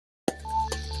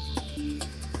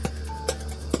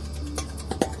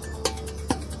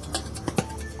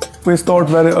We start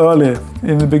very early,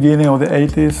 in the beginning of the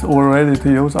 80s, already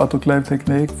to use autoclave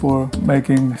technique for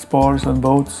making spars and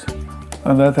boats.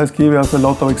 And that has given us a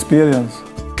lot of experience.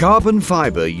 Carbon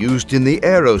fiber used in the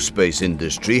aerospace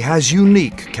industry has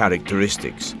unique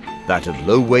characteristics, that of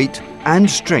low weight and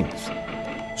strength.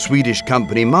 Swedish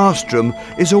company Marstrom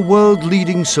is a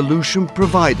world-leading solution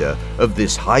provider of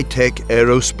this high-tech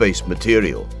aerospace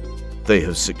material. They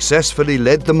have successfully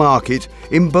led the market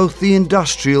in both the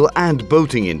industrial and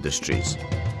boating industries.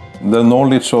 The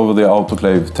knowledge of the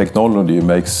autoclave technology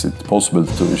makes it possible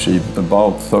to achieve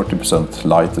about 30%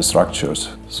 lighter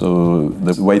structures. So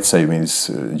the weight saving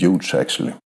is huge,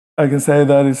 actually. I can say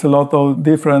that it's a lot of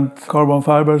different carbon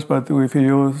fibers, but if you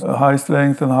use high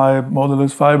strength and high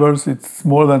modulus fibers, it's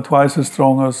more than twice as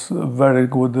strong as very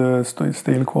good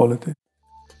steel quality.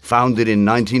 Founded in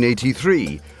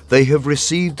 1983, they have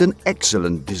received an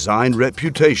excellent design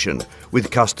reputation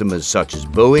with customers such as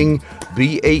Boeing,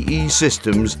 BAE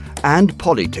Systems and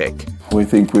Polytech. We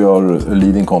think we are a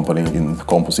leading company in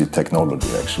composite technology,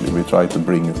 actually. We try to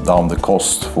bring down the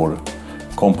cost for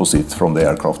composite from the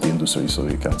aircraft industry so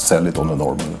we can sell it on a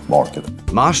normal market.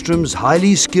 Marstrom's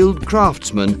highly skilled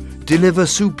craftsmen deliver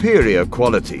superior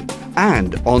quality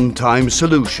and on-time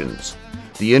solutions.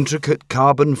 The intricate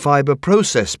carbon fiber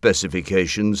process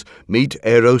specifications meet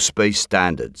aerospace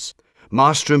standards.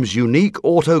 Marstrom's unique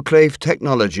autoclave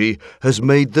technology has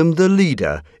made them the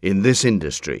leader in this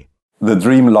industry. The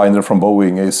Dreamliner from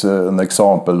Boeing is an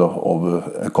example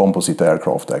of a composite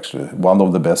aircraft, actually. One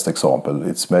of the best examples.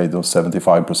 It's made of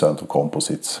 75% of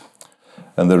composites.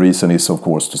 And the reason is, of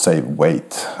course, to save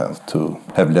weight and to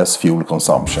have less fuel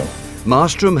consumption.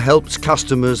 Marstrom helps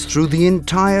customers through the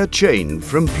entire chain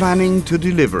from planning to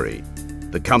delivery.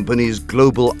 The company's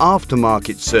global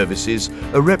aftermarket services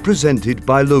are represented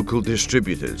by local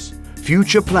distributors.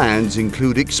 Future plans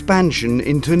include expansion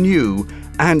into new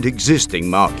and existing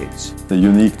markets. The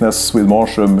uniqueness with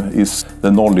Marstrom is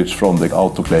the knowledge from the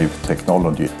autoclave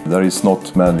technology. There is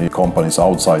not many companies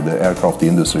outside the aircraft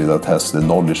industry that has the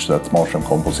knowledge that Marstrom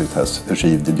Composite has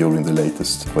achieved during the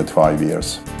latest 25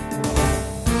 years.